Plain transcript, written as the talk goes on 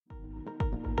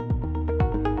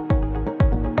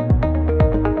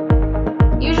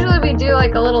do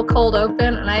like a little cold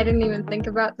open, and I didn't even think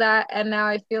about that. And now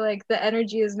I feel like the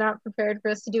energy is not prepared for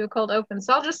us to do a cold open,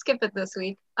 so I'll just skip it this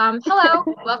week. Hello,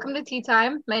 welcome to Tea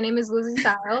Time. My name is Lizzie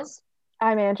Stiles,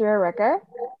 I'm Andrea Ricker.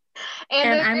 and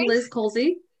And I'm Liz Grace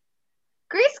Colsey.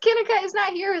 Grace Kinnica is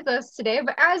not here with us today,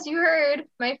 but as you heard,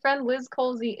 my friend Liz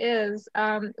Colsey is.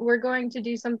 We're going to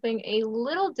do something a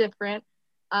little different,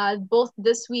 both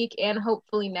this week and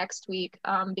hopefully next week,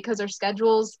 because our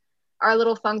schedules are a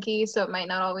little funky, so it might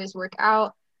not always work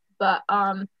out. But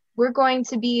we're going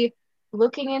to be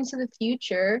looking into the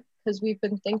future because we've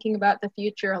been thinking about the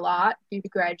future a lot due to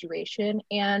graduation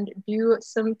and do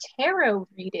some tarot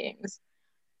readings.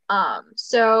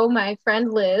 So my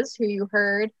friend Liz, who you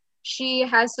heard, she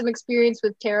has some experience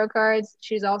with tarot cards.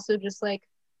 She's also just like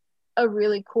a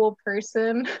really cool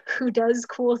person who does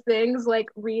cool things like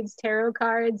reads tarot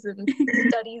cards and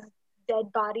studies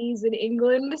dead bodies in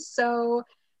England. So,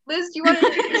 Liz, do you want to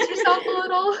introduce yourself a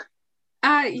little?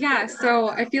 Yeah, so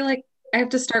I feel like I have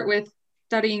to start with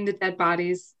studying the dead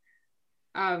bodies.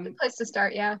 Good place to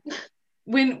start, yeah.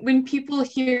 When people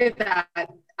hear that,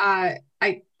 I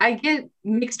get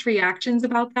mixed reactions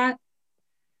about that.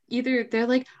 Either they're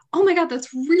like, "Oh my God,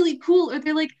 that's really cool," or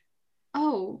they're like,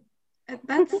 "Oh,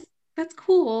 that's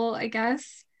cool, I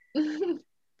guess."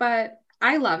 But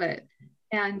I love it,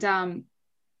 and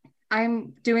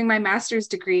I'm doing my master's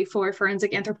degree for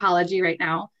forensic anthropology right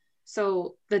now.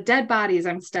 So the dead bodies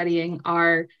I'm studying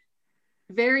are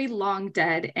very long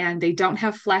dead and they don't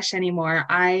have flesh anymore.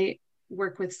 I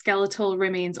work with skeletal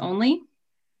remains only.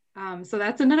 So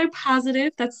that's another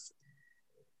positive. That's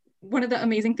one of the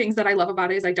amazing things that I love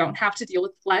about it is I don't have to deal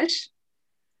with flesh.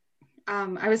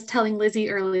 I was telling Lizzie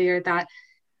earlier that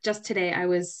just today I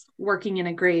was working in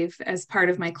a grave as part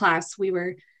of my class. We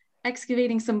were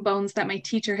excavating some bones that my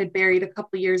teacher had buried a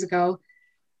couple years ago.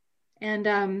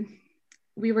 And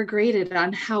we were graded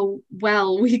on how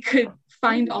well we could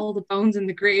find all the bones in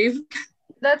the grave.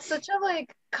 That's such a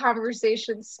like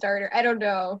conversation starter. I don't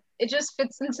know. It just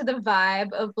fits into the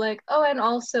vibe of like, oh, and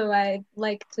also I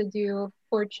like to do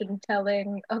fortune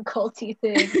telling, occulty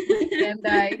things,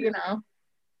 and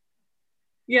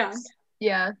Yeah.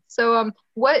 yeah. So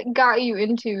what got you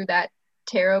into that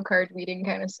tarot card reading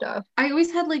kind of stuff? I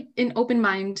always had like an open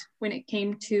mind when it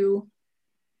came to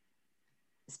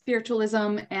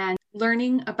spiritualism and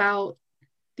learning about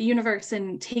the universe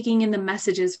and taking in the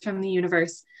messages from the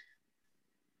universe.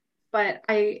 But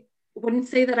I wouldn't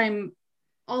say that I'm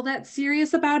all that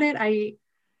serious about it.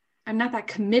 I'm not that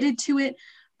committed to it.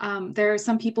 There are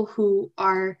some people who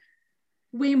are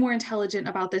way more intelligent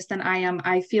about this than I am.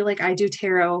 I feel like I do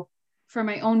tarot for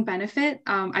my own benefit.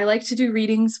 I like to do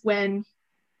readings when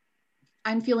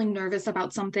I'm feeling nervous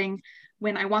about something,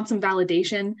 when I want some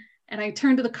validation, and I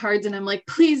turn to the cards and I'm like,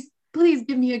 please, please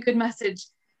give me a good message.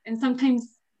 And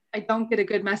sometimes I don't get a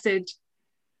good message.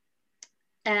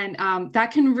 And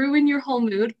that can ruin your whole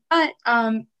mood. But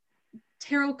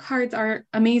tarot cards are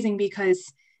amazing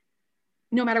because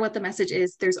no matter what the message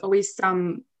is, there's always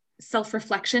some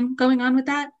self-reflection going on with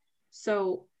that.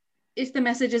 So if the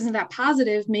message isn't that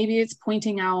positive, maybe it's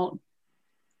pointing out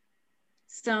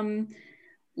some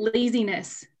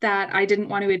laziness that I didn't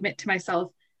want to admit to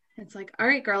myself. It's like, all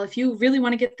right, girl, if you really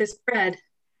want to get this bread,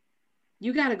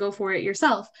 you got to go for it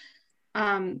yourself.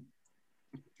 And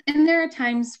there are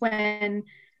times when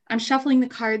I'm shuffling the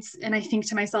cards and I think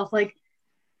to myself, like,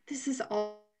 this is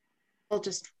all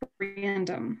just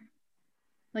random.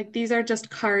 Like, these are just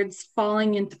cards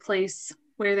falling into place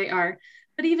where they are.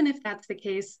 But even if that's the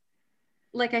case,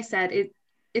 like I said,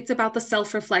 it's about the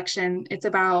self-reflection. It's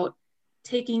about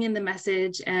taking in the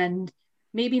message, and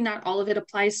maybe not all of it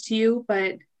applies to you,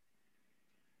 but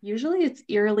usually it's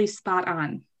eerily spot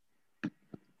on.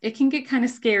 It can get kind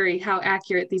of scary how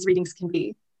accurate these readings can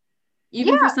be,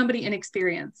 even for Yeah, somebody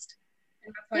inexperienced.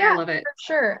 And that's why I yeah, love it.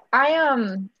 for sure.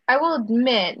 I will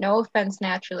admit, no offense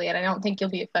naturally, and I don't think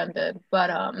you'll be offended, but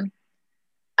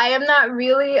I am not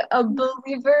really a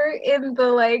believer in the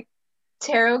like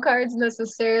tarot cards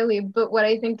necessarily, but what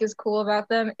I think is cool about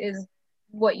them is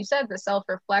what you said, the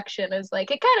self-reflection is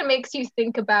like it kind of makes you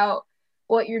think about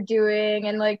what you're doing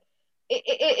and like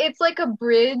it's like a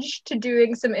bridge to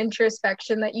doing some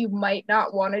introspection that you might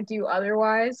not want to do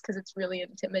otherwise because it's really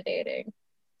intimidating.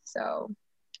 So,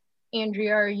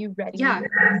 Andrea, are you ready? Yeah.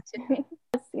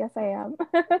 Yes, I am.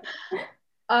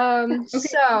 Okay.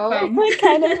 So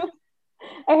Kind of.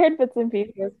 I heard bits and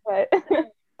pieces, but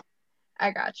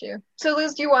I got you. So,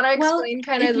 Liz, do you want to Well, explain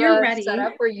kind if of you're the ready,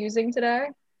 setup we're using today?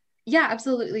 yeah,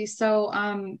 absolutely.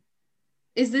 So,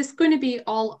 is this going to be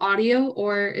all audio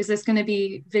or is this going to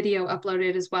be video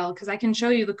uploaded as well? Because I can show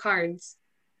you the cards.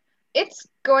 It's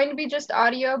going to be just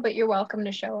audio, but you're welcome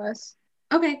to show us.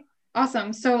 Okay,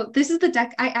 awesome. So this is the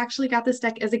deck. I actually got this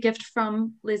deck as a gift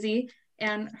from Lizzie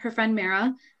and her friend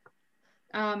Mara.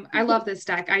 I love this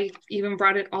deck. I even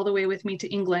brought it all the way with me to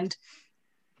England.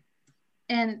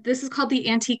 And this is called the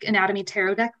Antique Anatomy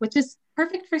Tarot deck, which is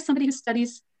perfect for somebody who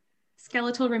studies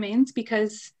skeletal remains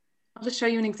because I'll just show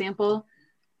you an example.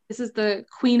 This is the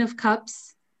Queen of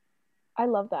Cups. I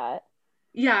love that.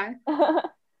 Yeah.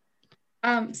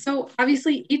 So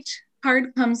obviously each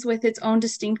card comes with its own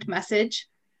distinct message.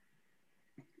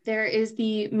 There is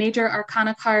the Major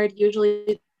Arcana card.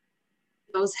 Usually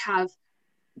those have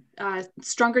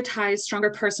stronger ties, stronger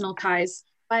personal ties,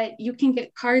 but you can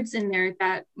get cards in there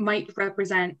that might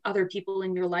represent other people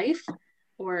in your life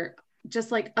or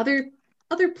just like other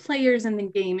players in the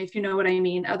game, if you know what I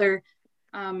mean, other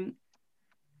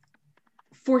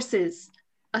forces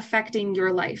affecting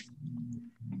your life.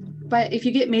 But if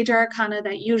you get Major Arcana,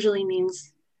 that usually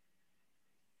means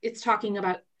it's talking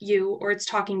about you or it's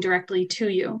talking directly to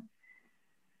you.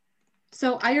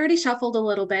 So I already shuffled a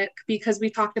little bit because we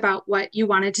talked about what you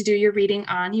wanted to do your reading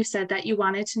on. You said that you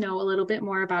wanted to know a little bit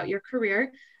more about your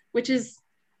career, which is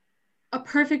a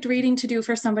perfect reading to do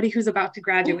for somebody who's about to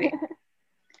graduate.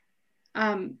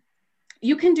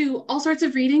 You can do all sorts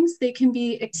of readings. They can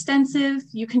be extensive.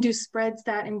 You can do spreads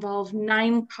that involve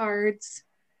 9 cards,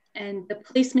 and the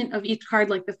placement of each card,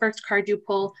 like the first card you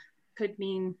pull, could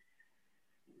mean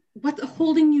what's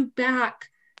holding you back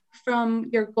from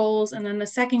your goals. And then the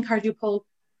second card you pull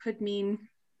could mean,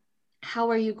 how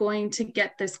are you going to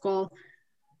get this goal?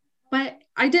 But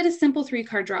I did a simple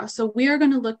 3-card draw. So we are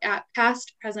going to look at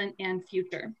past, present, and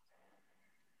future.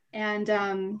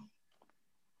 And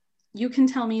you can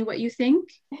tell me what you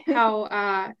think,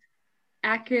 how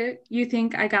accurate you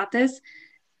think I got this.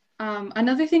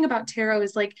 Another thing about tarot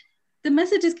is like the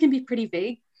messages can be pretty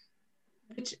vague,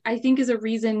 which I think is a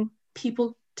reason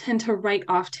people tend to write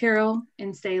off tarot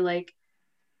and say like,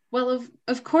 well,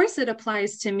 of course it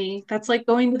applies to me. That's like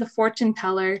going to the fortune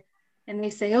teller and they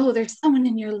say, oh, there's someone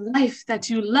in your life that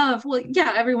you love. Well,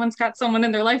 yeah, everyone's got someone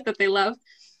in their life that they love.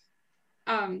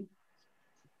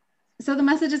 So the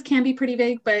messages can be pretty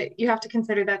vague, but you have to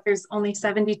consider that there's only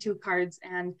 72 cards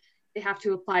and they have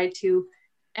to apply to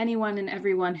anyone and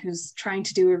everyone who's trying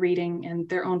to do a reading in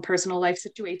their own personal life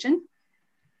situation.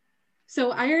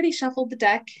 So I already shuffled the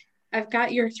deck. I've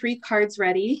got your 3 cards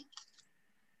ready.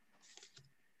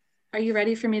 Are you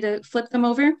ready for me to flip them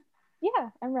over? Yeah,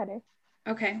 I'm ready.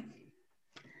 Okay.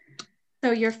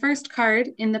 So your first card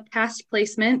in the past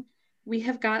placement, we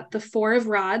have got the 4 of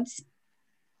Rods.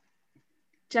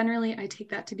 Generally, I take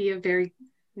that to be a very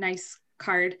nice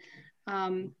card.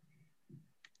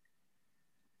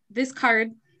 This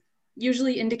card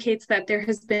usually indicates that there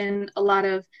has been a lot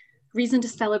of reason to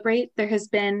celebrate. There has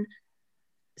been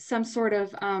some sort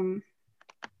of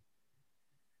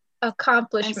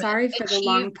accomplishment. I'm sorry for the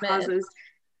long pauses.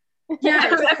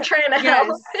 Yes, I'm trying to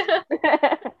help.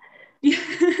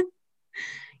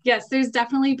 Yes, there's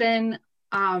definitely been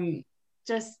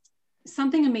just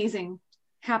something amazing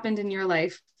happened in your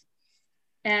life.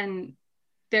 And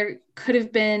there could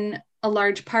have been a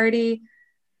large party,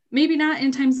 maybe not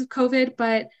in times of COVID,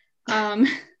 but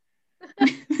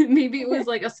maybe it was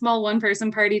like a small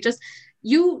 1-person party. Just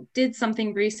you did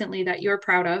something recently that you're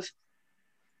proud of.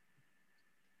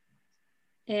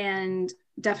 And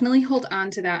definitely hold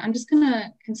on to that. I'm just going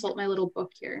to consult my little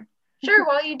book here. Sure,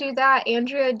 while you do that,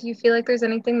 Andrea, do you feel like there's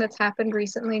anything that's happened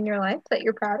recently in your life that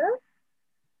you're proud of?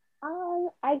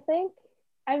 I think,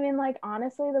 I mean, like,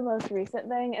 honestly, the most recent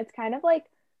thing, it's kind of like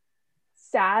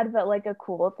sad, but like a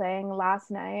cool thing.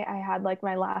 Last night, I had like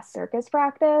my last circus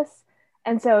practice.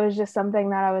 And so it was just something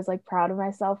that I was like proud of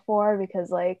myself for because,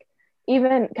 like,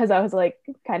 even because I was like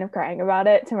kind of crying about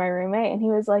it to my roommate, and he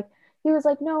was like,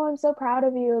 no, I'm so proud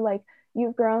of you. Like,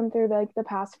 you've grown through like the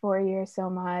past 4 years so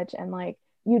much. And like,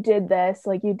 you did this,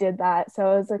 like, you did that.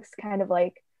 So it was like kind of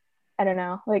like, I don't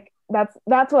know, like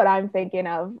that's what I'm thinking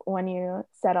of when you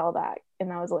said all that. And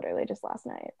that was literally just last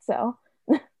night. So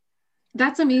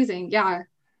that's amazing. Yeah.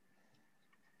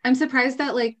 I'm surprised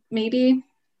that like maybe,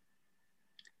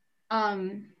 I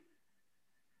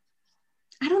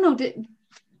don't know,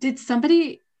 did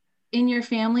somebody in your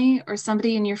family or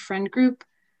somebody in your friend group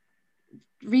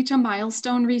reach a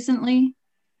milestone recently?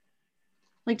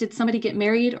 Like, did somebody get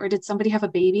married or did somebody have a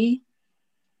baby?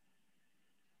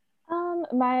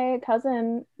 My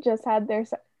cousin just had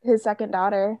his second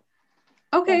daughter.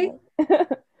 Okay.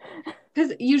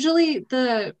 Because usually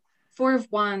the 4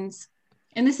 of Wands,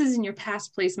 and this is in your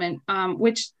past placement,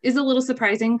 which is a little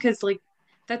surprising because like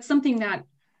that's something that,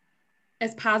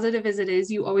 as positive as it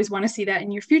is, you always want to see that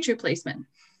in your future placement.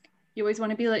 You always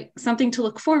want to be like something to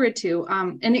look forward to.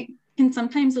 And it can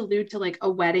sometimes allude to like a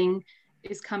wedding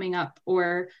is coming up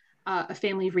or a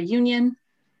family reunion.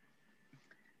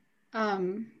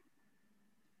 But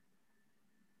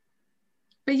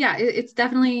yeah, it's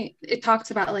definitely, it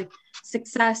talks about like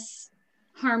success,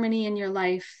 harmony in your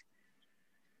life.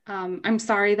 I'm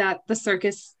sorry that the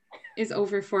circus is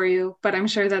over for you, but I'm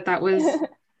sure that that was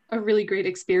a really great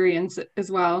experience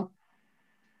as well.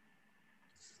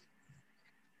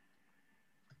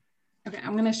 Okay,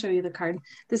 I'm going to show you the card.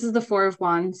 This is the Four of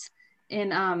Wands.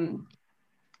 In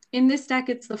this deck,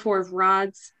 it's the Four of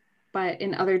Rods, but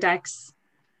in other decks,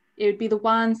 it would be the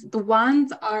Wands. The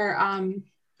Wands are,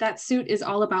 that suit is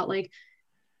all about like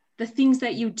the things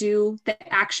that you do,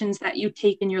 the actions that you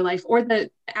take in your life, or the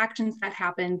actions that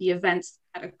happen, the events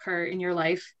that occur in your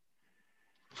life.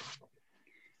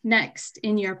 Next,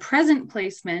 in your present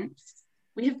placement,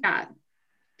 we have got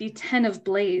the Ten of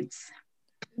Blades.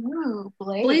 Ooh,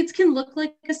 blades. Blades can look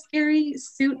like a scary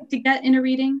suit to get in a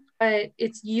reading, but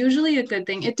it's usually a good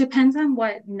thing. It depends on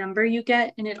what number you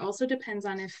get, and it also depends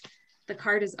on if the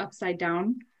card is upside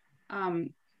down.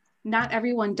 Not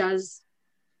everyone does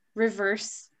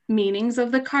reverse meanings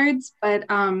of the cards, but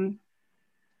I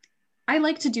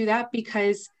like to do that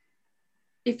because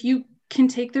if you can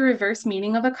take the reverse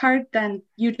meaning of a card, then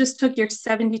you just took your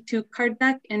 72 card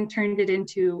deck and turned it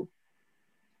into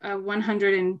a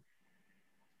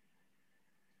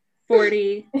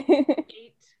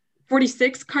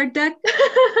 46 card deck.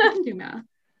 I can do math.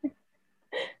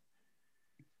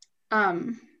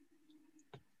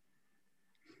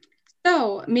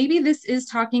 So maybe this is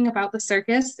talking about the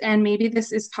circus, and maybe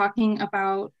this is talking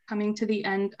about coming to the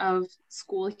end of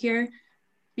school here,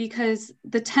 because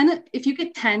the 10, if you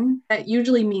get 10, that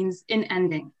usually means an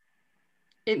ending.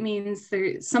 It means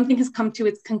something has come to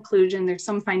its conclusion, there's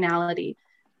some finality.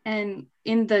 And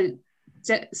in the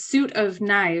suit of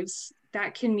knives,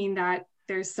 that can mean that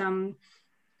there's some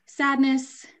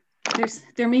sadness,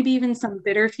 there may be even some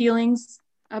bitter feelings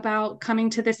about coming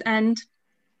to this end.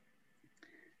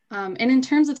 And in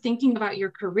terms of thinking about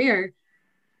your career,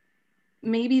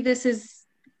 maybe this has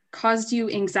caused you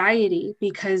anxiety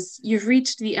because you've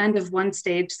reached the end of one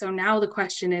stage. So now the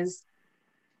question is,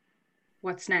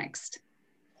 what's next?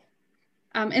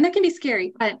 And that can be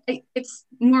scary, but it's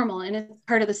normal and it's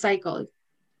part of the cycle.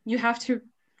 You have to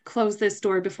close this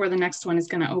door before the next one is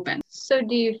going to open. So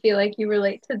do you feel like you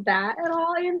relate to that at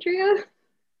all, Andrea?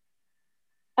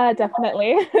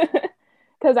 Definitely.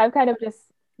 Because I've kind of just,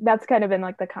 that's kind of been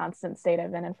like the constant state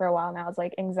I've been in for a while now, is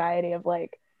like anxiety of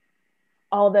like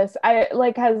all this. I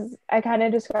kind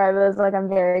of describe it as like I'm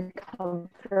very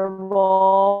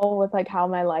comfortable with like how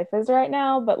my life is right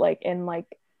now, but like in like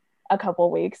a couple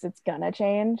weeks it's gonna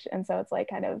change, and so it's like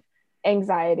kind of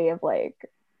anxiety of like,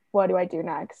 what do I do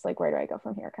next? Like, where do I go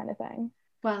from here, kind of thing.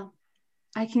 Well,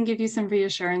 I can give you some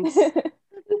reassurance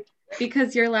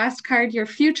because your last card, your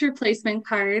future placement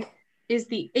card, is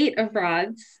the Eight of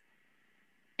Rods.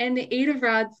 And the Eight of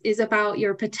Rods is about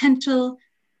your potential,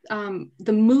 the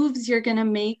moves you're going to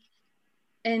make.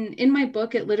 And in my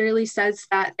book, it literally says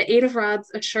that the Eight of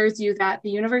Rods assures you that the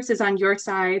universe is on your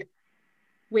side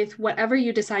with whatever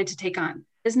you decide to take on.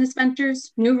 Business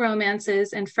ventures, new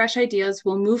romances, and fresh ideas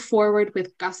will move forward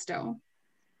with gusto.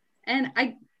 And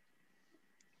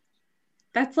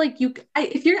that's like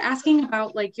if you're asking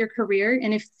about like your career,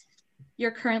 and if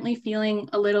you're currently feeling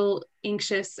a little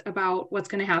anxious about what's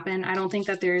going to happen, I don't think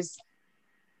that there's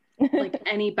like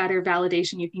any better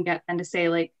validation you can get than to say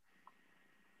like,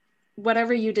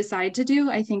 whatever you decide to do,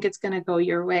 I think it's going to go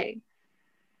your way.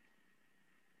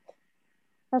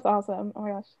 That's awesome. Oh my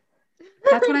gosh.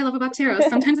 That's what I love about tarot.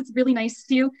 Sometimes it's really nice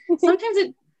to you. Sometimes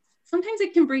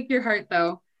it can break your heart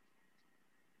though.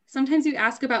 Sometimes you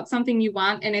ask about something you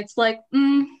want and it's like,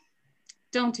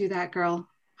 don't do that, girl.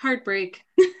 Heartbreak.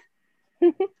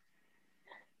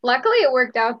 Luckily it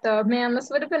worked out though. Man, this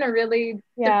would have been a really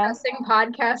depressing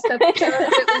podcast episode if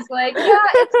it was like,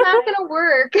 it's not gonna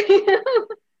work.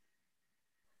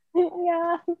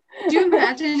 Yeah. Do you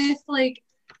imagine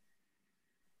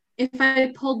if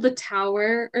I pulled the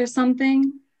Tower or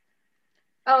something?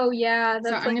 Oh yeah.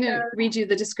 So I'm gonna read you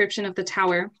the description of the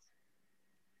Tower.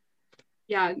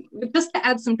 Yeah, just to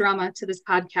add some drama to this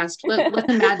podcast,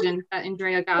 let's imagine that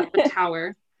Andrea got the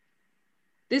Tower.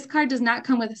 This card does not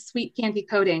come with a sweet candy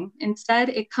coating. Instead,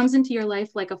 it comes into your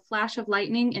life like a flash of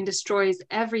lightning and destroys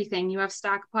everything you have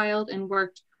stockpiled and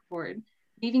worked toward,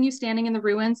 leaving you standing in the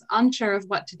ruins, unsure of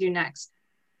what to do next.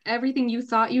 Everything you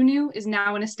thought you knew is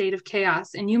now in a state of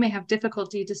chaos, and you may have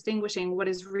difficulty distinguishing what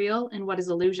is real and what is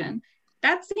illusion.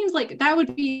 That seems like that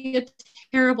would be a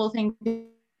terrible thing to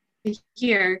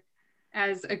hear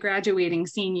as a graduating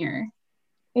senior.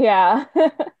 Yeah.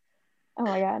 Oh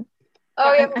my God.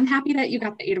 Oh yeah. I'm happy that you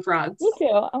got the Eight of Rods. Me too.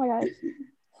 Oh my God.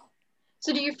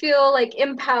 So do you feel like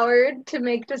empowered to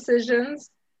make decisions?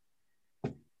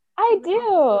 I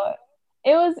do.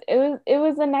 It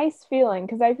was a nice feeling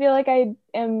because I feel like I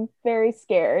am very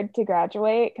scared to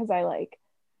graduate because I like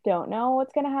don't know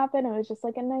what's gonna happen. It was just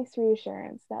like a nice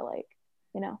reassurance that like,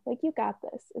 like you got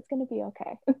this. It's gonna be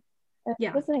okay. Yeah.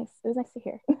 It was nice. It was nice to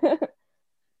hear.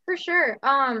 For sure.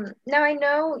 Now I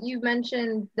know you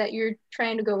mentioned that you're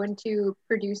trying to go into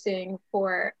producing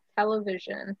for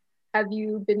television. Have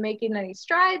you been making any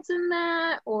strides in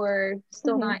that or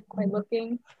still not quite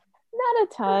looking? Not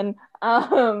a ton.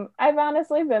 I've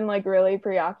honestly been like really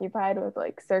preoccupied with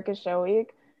like circus show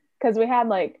week because we had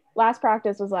like last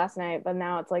practice was last night, but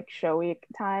now it's like show week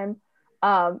time.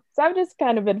 So I've just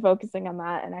kind of been focusing on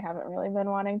that, and I haven't really been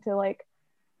wanting to like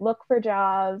look for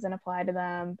jobs and apply to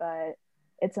them, but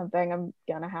it's something I'm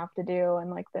gonna have to do in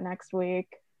like the next week.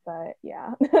 But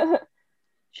yeah.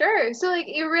 Sure. So like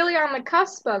you're really on the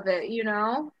cusp of it,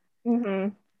 Mm-hmm.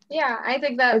 Yeah, I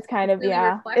think that It's kind of really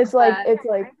reflects It's like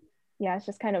that. yeah, it's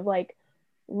just kind of like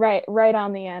right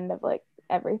on the end of like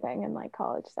everything and like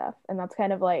college stuff. And that's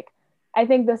kind of like I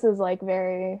think this is like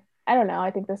very I don't know,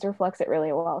 I think this reflects it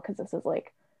really well because this is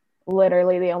like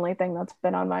literally the only thing that's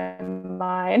been on my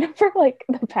mind for like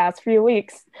the past few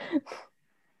weeks.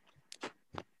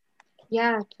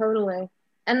 Yeah, totally.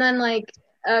 And then like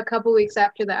a couple weeks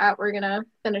after that, we're gonna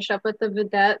finish up with the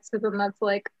Vedette. So then that's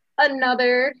like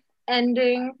another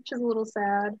ending, which is a little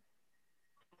sad.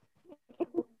 A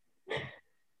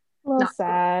little Not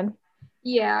sad.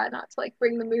 Yeah, not to like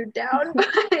bring the mood down, but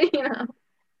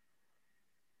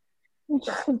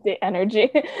The energy.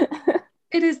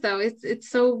 It is though. It's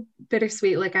so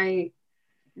bittersweet. Like I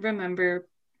remember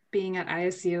being at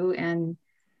ISU and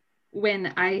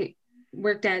when I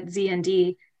worked at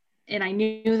ZND and I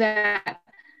knew that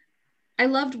I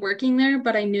loved working there,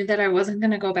 but I knew that I wasn't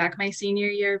going to go back my senior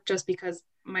year just because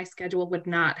my schedule would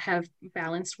not have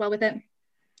balanced well with it.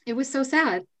 It was so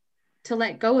sad to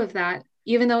let go of that,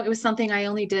 even though it was something I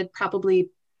only did probably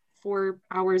 4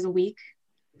 hours a week.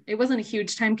 It wasn't a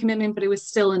huge time commitment, but it was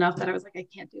still enough that I was like, I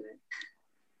can't do it.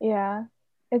 Yeah.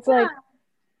 It's like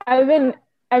I've been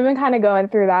kind of going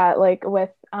through that like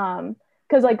with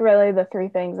because like really the three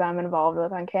things I'm involved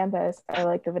with on campus are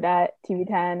like the Vedette,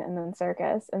 TV10, and then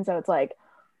circus. And so it's like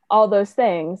all those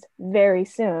things very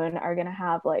soon are gonna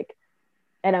have like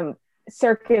and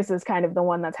circus is kind of the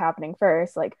one that's happening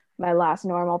first. Like my last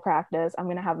normal practice, I'm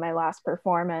gonna have my last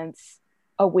performance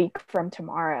a week from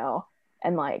tomorrow.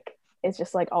 And like it's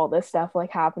just like all this stuff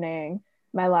like happening.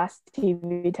 My last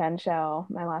TV10 show,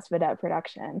 my last Vedette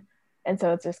production. And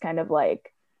so it's just kind of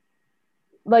like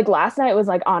last night was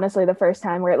like honestly the first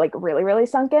time where it like really really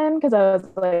sunk in because I was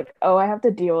like, oh, I have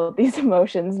to deal with these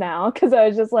emotions now because I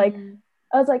was just like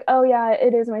I was like, oh yeah,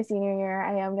 it is my senior year.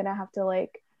 I am gonna have to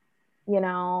like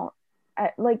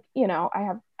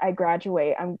I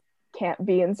graduate. I can't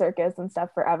be in circus and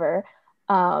stuff forever.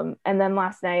 And then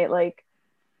last night like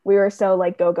we were so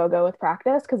like go go go with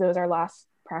practice because it was our last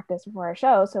practice before our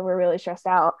show, so we're really stressed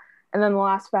out. And then the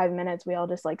last 5 minutes, we all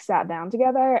just like sat down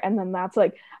together. And then that's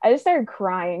like, I just started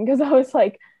crying because I was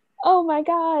like, oh my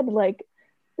God, like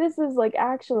this is like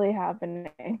actually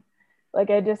happening. Like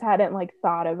I just hadn't like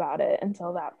thought about it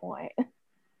until that point.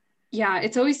 Yeah,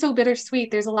 it's always so bittersweet.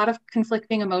 There's a lot of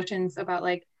conflicting emotions about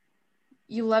like,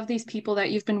 you love these people that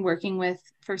you've been working with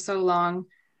for so long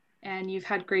and you've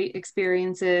had great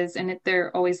experiences and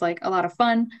they're always like a lot of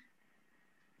fun.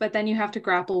 But then you have to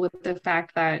grapple with the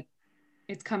fact that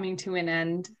it's coming to an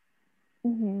end.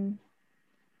 Mm-hmm.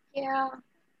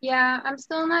 Yeah, I'm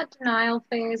still in that denial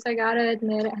phase. I gotta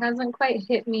admit, it hasn't quite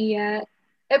hit me yet.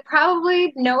 It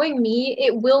probably, knowing me,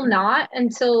 it will not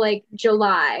until like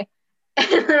July.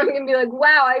 And I'm gonna be like,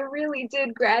 wow, I really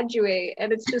did graduate,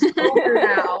 and it's just over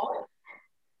now.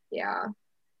 Yeah.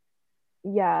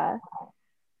 Yeah.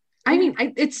 I mean,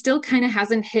 it still kind of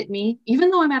hasn't hit me, even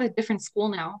though I'm at a different school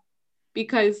now,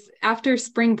 because after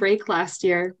spring break last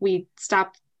year, we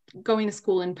stopped going to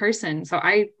school in person. So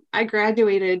I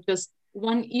graduated just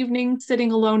one evening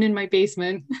sitting alone in my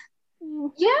basement.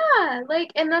 Yeah,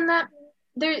 like, and then that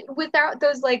there without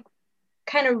those like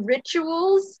kind of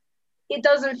rituals, it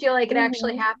doesn't feel like it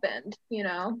actually happened,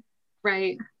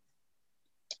 Right.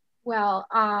 Well,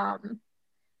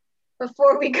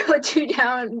 before we go too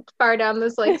far down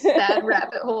this like sad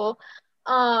rabbit hole,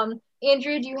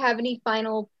 Andrea, do you have any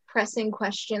final pressing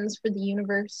questions for the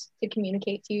universe to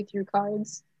communicate to you through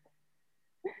cards?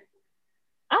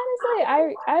 Honestly,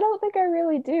 I don't think I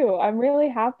really do. I'm really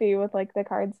happy with like the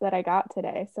cards that I got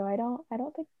today. So I don't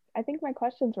think I think my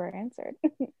questions were answered.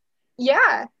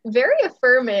 Yeah, very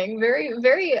affirming, very,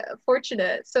 very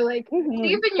fortunate. So, like,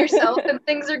 believe in yourself and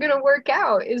things are going to work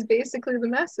out is basically the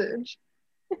message.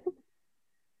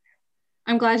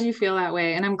 I'm glad you feel that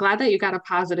way. And I'm glad that you got a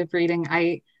positive reading.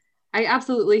 I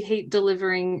absolutely hate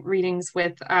delivering readings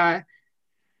with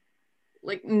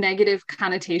like negative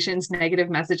connotations, negative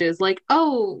messages, like,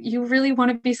 oh, you really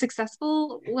want to be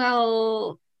successful?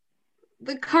 Well,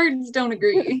 the cards don't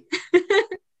agree.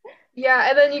 Yeah,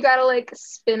 and then you gotta like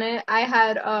spin it. I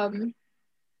had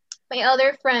my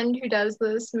other friend who does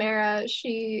this, Mara,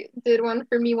 she did one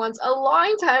for me once a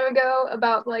long time ago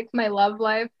about like my love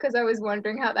life because I was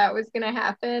wondering how that was gonna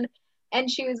happen. And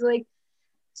she was like,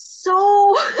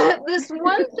 so this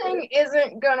one thing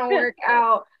isn't gonna work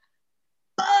out,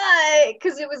 but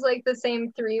because it was like the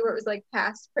same three where it was like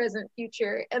past, present,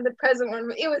 future, and the present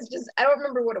one, it was just, I don't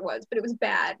remember what it was, but it was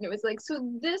bad. And it was like, so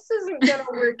this isn't gonna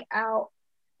work out,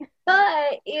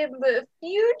 but in the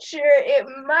future it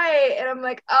might. And I'm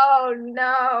like, oh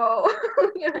no.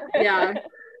 Yeah.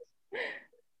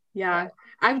 Yeah.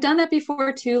 I've done that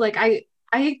before too. Like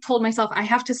I told myself I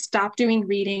have to stop doing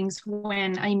readings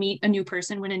when I meet a new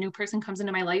person, when a new person comes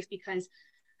into my life, because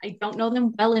I don't know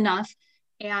them well enough.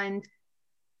 And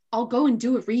I'll go and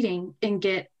do a reading and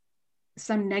get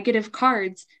some negative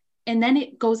cards. And then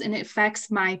it goes and it affects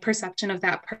my perception of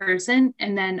that person.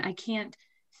 And then I can't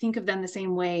think of them the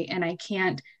same way. And I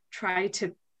can't try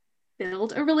to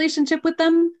build a relationship with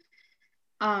them.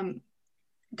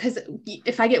 Because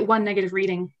if I get one negative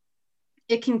reading,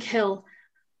 it can kill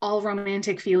all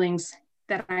romantic feelings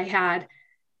that I had.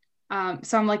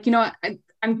 So I'm like, you know what?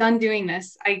 I'm done doing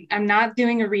this. I'm not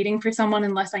doing a reading for someone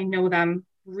unless I know them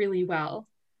really well.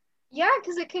 Yeah,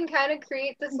 because it can kind of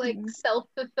create this like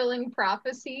self-fulfilling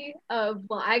prophecy of,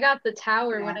 well, I got the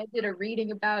tower when I did a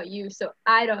reading about you, so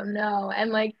I don't know.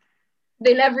 And like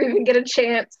they never even get a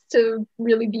chance to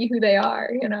really be who they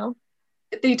are, you know?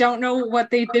 They don't know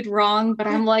what they did wrong, but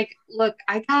I'm like, look,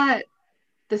 I got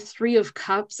the Three of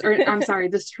Cups, or I'm sorry,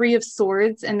 the Three of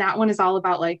Swords, and that one is all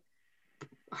about like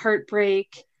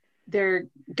heartbreak. They're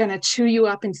gonna chew you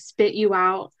up and spit you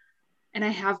out. And I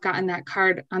have gotten that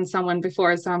card on someone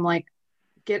before, so I'm like,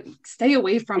 stay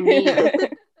away from me.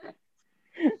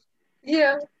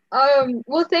 Yeah.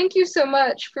 Well, thank you so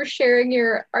much for sharing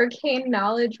your arcane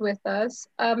knowledge with us.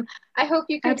 I hope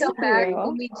you can come back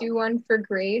when we do one for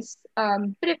Grace.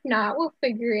 But if not, we'll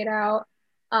figure it out.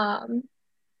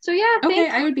 So yeah, okay,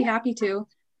 I would be happy to.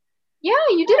 Yeah,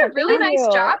 you did a really nice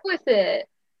job with it.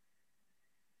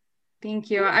 Thank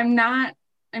you. I'm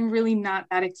really not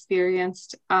that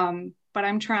experienced, but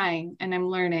I'm trying and I'm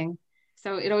learning.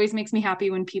 So it always makes me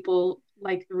happy when people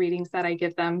like the readings that I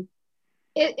give them.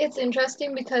 It's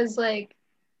interesting because like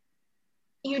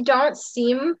you don't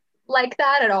seem like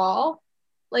that at all.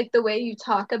 Like the way you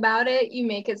talk about it, you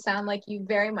make it sound like you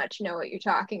very much know what you're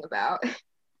talking about.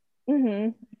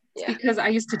 Mm-hmm. It's because I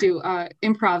used to do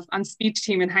improv on speech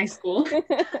team in high school.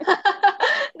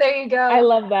 There you go. I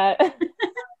love that.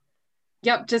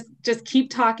 Yep, just keep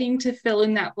talking to fill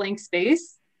in that blank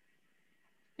space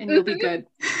and you'll be good.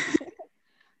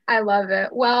 I love it.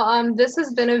 Well, this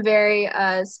has been a very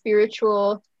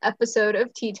spiritual episode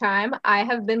of Tea Time. I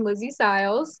have been Lizzie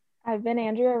Siles. I've been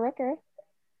Andrea Ricker.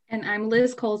 And I'm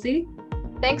Liz Colsey.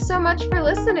 Thanks so much for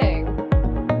listening.